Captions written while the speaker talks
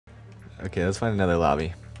Okay, let's find another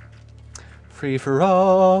lobby. Free for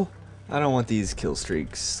all. I don't want these kill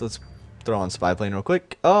streaks. Let's throw on spy plane real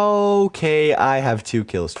quick. Okay, I have 2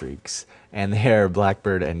 kill streaks, and they're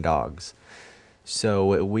blackbird and dogs.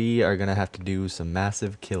 So we are gonna have to do some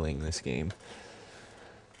massive killing this game.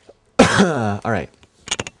 All right.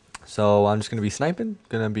 So I'm just gonna be sniping.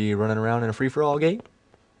 Gonna be running around in a free for all game.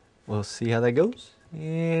 We'll see how that goes,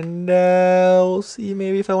 and we'll see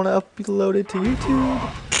maybe if I want to upload it to YouTube.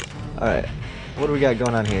 All right. What do we got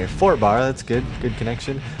going on here? 4 bar, that's good. Good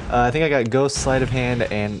connection. I think I got Ghost, Sleight of Hand,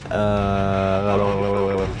 and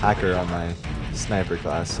Hacker on my sniper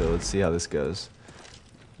class, so let's see how this goes.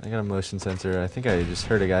 I got a motion sensor. I think I just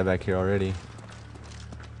heard a guy back here already.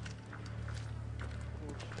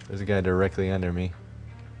 There's a guy directly under me.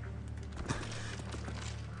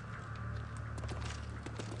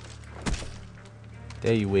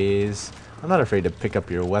 There you is. I'm not afraid to pick up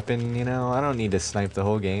your weapon, you know? I don't need to snipe the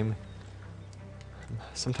whole game.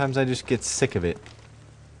 Sometimes I just get sick of it.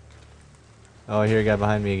 Oh, I hear a guy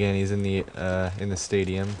behind me again. He's in the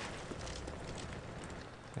stadium.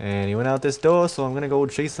 And he went out this door, so I'm gonna go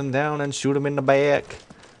chase him down and shoot him in the back.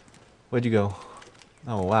 Where'd you go?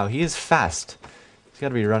 Oh, wow. He is fast. He's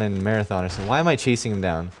gotta be running a marathon or something. Why am I chasing him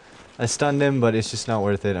down? I stunned him, but it's just not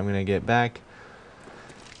worth it. I'm gonna get back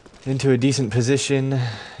into a decent position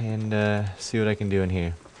and see what I can do in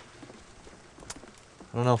here.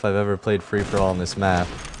 I don't know if I've ever played free-for-all on this map.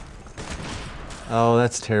 Oh,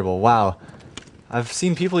 that's terrible. Wow. I've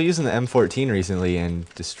seen people using the M14 recently and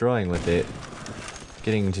destroying with it.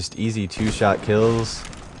 Getting just easy 2-shot kills.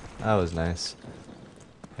 That was nice.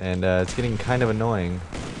 And it's getting kind of annoying.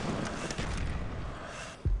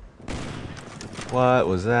 What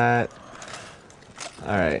was that?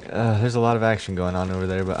 Alright, there's a lot of action going on over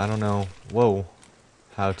there, but I don't know, whoa,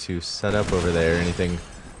 how to set up over there or anything.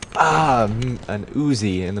 Ah, an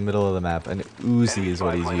Uzi in the middle of the map. An Uzi is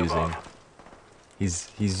what he's using.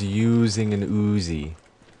 He's using an Uzi.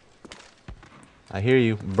 I hear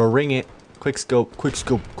you. Bring it. Quick scope, quick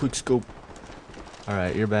scope, quick scope.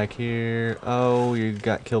 Alright, you're back here. Oh, you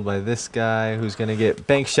got killed by this guy who's gonna get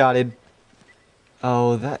bank shotted.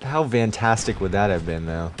 Oh, how fantastic would that have been,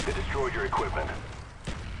 though? They destroyed your equipment.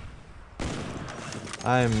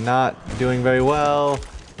 I'm not doing very well.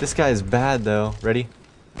 This guy is bad, though. Ready?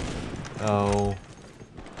 Oh.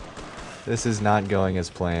 This is not going as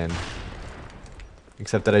planned.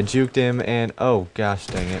 Except that I juked him and... Oh, gosh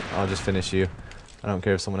dang it. I'll just finish you. I don't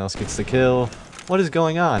care if someone else gets the kill. What is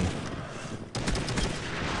going on?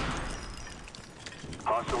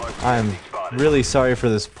 I'm really sorry for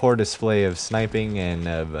this poor display of sniping and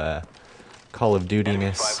of Call of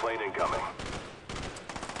Duty-ness.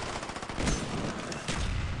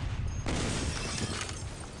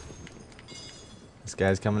 This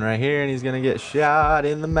guy's coming right here and he's gonna get shot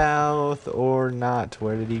in the mouth or not.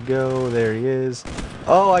 Where did he go? There he is.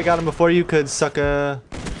 Oh, I got him before you could, sucker.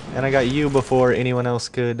 And I got you before anyone else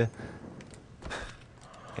could.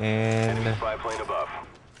 And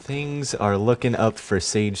things are looking up for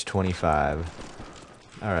Sage 25.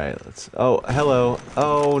 Alright, let's... Oh, hello.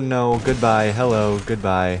 Oh, no. Goodbye. Hello.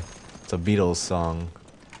 Goodbye. It's a Beatles song.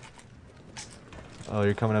 Oh,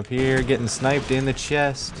 you're coming up here, getting sniped in the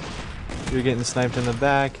chest. You're getting sniped in the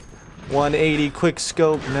back. 180, quick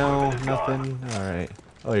scope. No, nothing. Alright.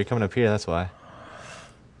 Oh, you're coming up here, that's why.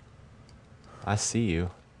 I see you.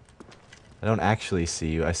 I don't actually see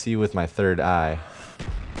you. I see you with my third eye.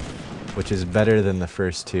 Which is better than the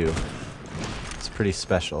first 2. It's pretty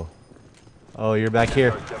special. Oh, you're back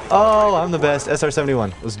here. Oh, I'm the best.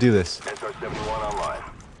 SR-71. Let's do this.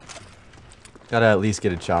 Gotta at least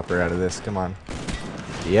get a chopper out of this. Come on.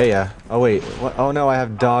 Yeah. Oh, wait. What? Oh, no, I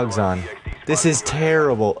have dogs on. This is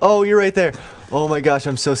terrible. Oh, you're right there. Oh, my gosh.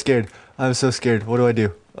 I'm so scared. I'm so scared. What do I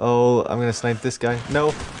do? Oh, I'm gonna snipe this guy.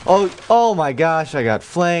 No. Oh my gosh. I got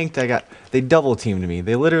flanked. They double teamed me.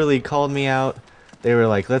 They literally called me out. They were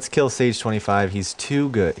like, let's kill Sage 25. He's too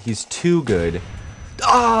good. He's too good.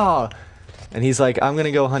 Ah! And he's like, I'm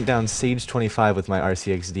gonna go hunt down Sage 25 with my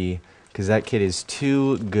RCXD. Because that kid is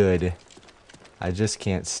too good. I just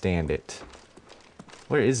can't stand it.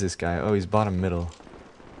 Where is this guy? Oh, he's bottom middle.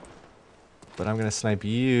 But I'm gonna snipe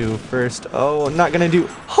you first. Oh, I'm not gonna do...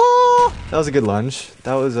 Oh! That was a good lunge.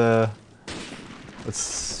 That was a...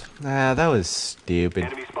 that was stupid.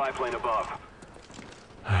 Enemy spy plane above.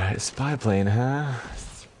 Alright, spy plane, huh?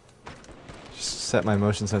 Just set my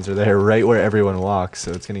motion sensor there right where everyone walks,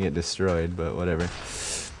 so it's gonna get destroyed, but whatever.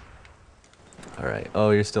 Alright,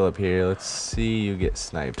 oh, you're still up here. Let's see you get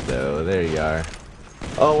sniped, though. There you are.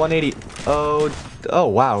 Oh, 180. Oh,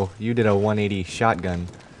 wow. You did a 180 shotgun.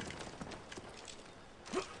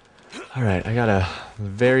 Alright, I gotta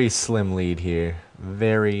Very slim lead here.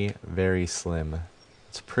 Very, very slim.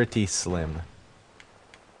 It's pretty slim.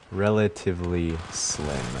 Relatively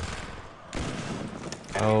slim.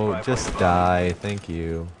 Oh, just die. Thank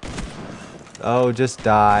you. Oh, just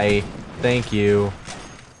die. Thank you.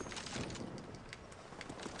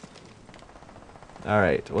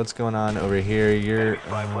 Alright, what's going on over here?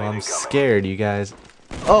 I'm scared, you guys.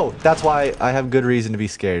 Oh, that's why I have good reason to be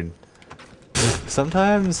scared.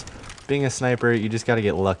 Sometimes, being a sniper, you just gotta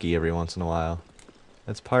get lucky every once in a while.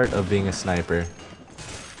 That's part of being a sniper.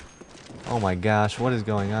 Oh my gosh, what is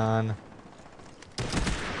going on?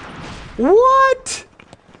 What?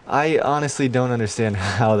 I honestly don't understand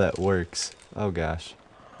how that works. Oh gosh.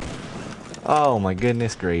 Oh my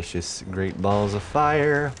goodness gracious. Great balls of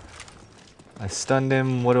fire. I stunned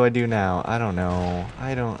him. What do I do now? I don't know.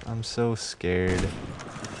 I'm so scared.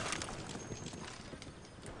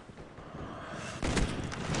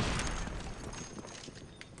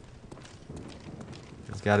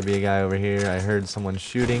 There's got to be a guy over here. I heard someone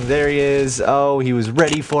shooting. There he is. Oh, he was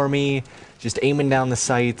ready for me. Just aiming down the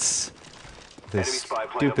sights. This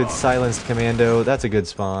stupid silenced commando. That's a good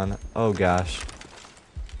spawn. Oh gosh.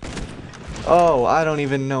 Oh, I don't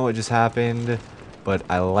even know what just happened, but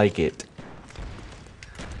I like it.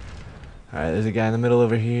 Alright, there's a guy in the middle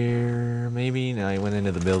over here. Maybe? No, he went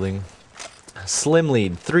into the building. Slim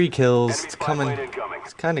lead, 3 kills. It's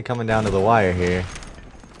kind of coming down to the wire here.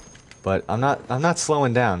 But I'm not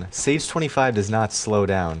slowing down. Sage 25 does not slow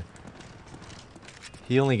down.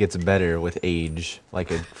 He only gets better with age, like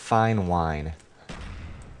a fine wine.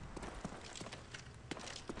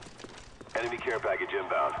 Enemy care package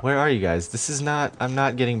inbound. Where are you guys? I'm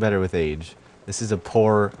not getting better with age. This is a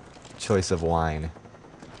poor choice of wine.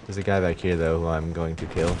 There's a guy back here, though, who I'm going to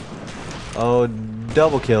kill. Oh,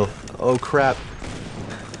 double kill. Oh, crap.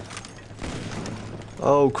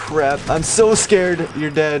 Oh, crap. I'm so scared. You're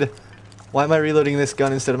dead. Why am I reloading this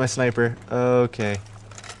gun instead of my sniper? Okay.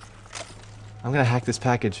 I'm gonna hack this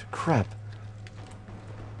package. Crap.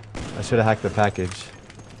 I should have hacked the package.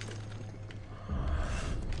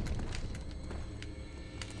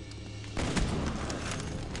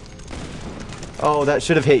 Oh, that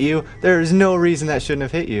should have hit you. There's no reason that shouldn't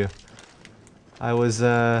have hit you. I was,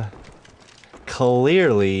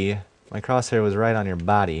 clearly, my crosshair was right on your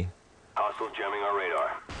body. Hostile jamming our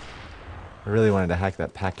radar. I really wanted to hack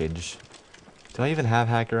that package. Do I even have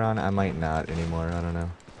hacker on? I might not anymore. I don't know.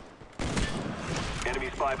 Enemy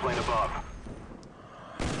spy plane above.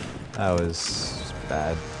 That was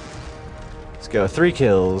bad. Let's go. 3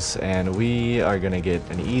 kills, and we are gonna get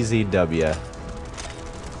an easy W.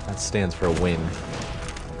 That stands for win.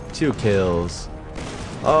 2 kills.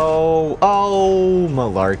 Oh,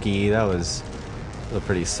 malarkey. That was a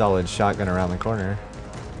pretty solid shotgun around the corner.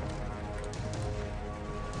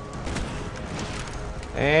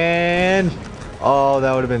 And oh,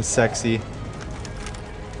 that would have been sexy.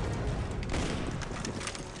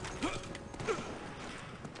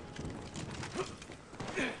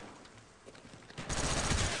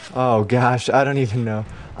 Oh gosh, I don't even know.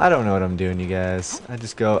 I don't know what I'm doing, you guys. I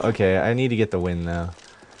just go, okay, I need to get the win, though.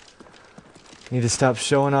 Need to stop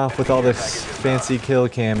showing off with all this fancy kill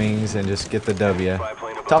cammings and just get the W.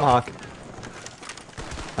 Tomahawk.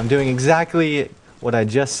 I'm doing exactly what I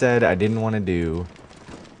just said I didn't want to do.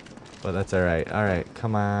 But that's alright. Alright,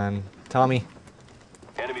 come on. Tommy.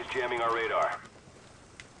 Enemies jamming our radar.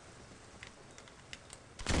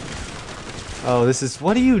 Oh, this is,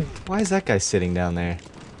 why is that guy sitting down there?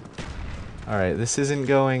 Alright, this isn't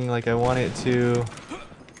going like I want it to.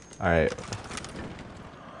 Alright.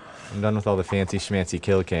 I'm done with all the fancy schmancy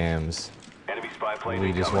kill cams. Enemy spy plane We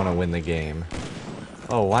just incoming. want to win the game.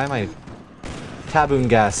 Oh, why am I... Taboon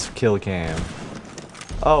gas kill cam.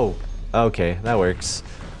 Oh, okay, that works.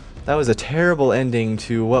 That was a terrible ending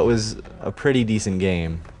to what was a pretty decent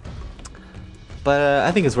game. But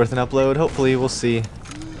I think it's worth an upload. Hopefully, we'll see.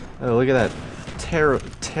 Oh, look at that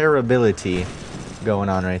terribility going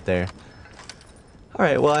on right there.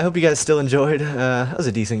 Alright, well, I hope you guys still enjoyed. That was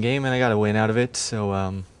a decent game, and I got a win out of it.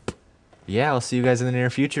 So, yeah, I'll see you guys in the near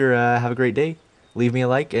future. Have a great day. Leave me a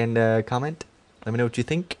like and comment. Let me know what you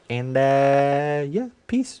think. And, yeah,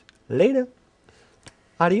 peace. Later.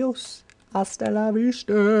 Adios. Hasta la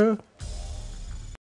vista.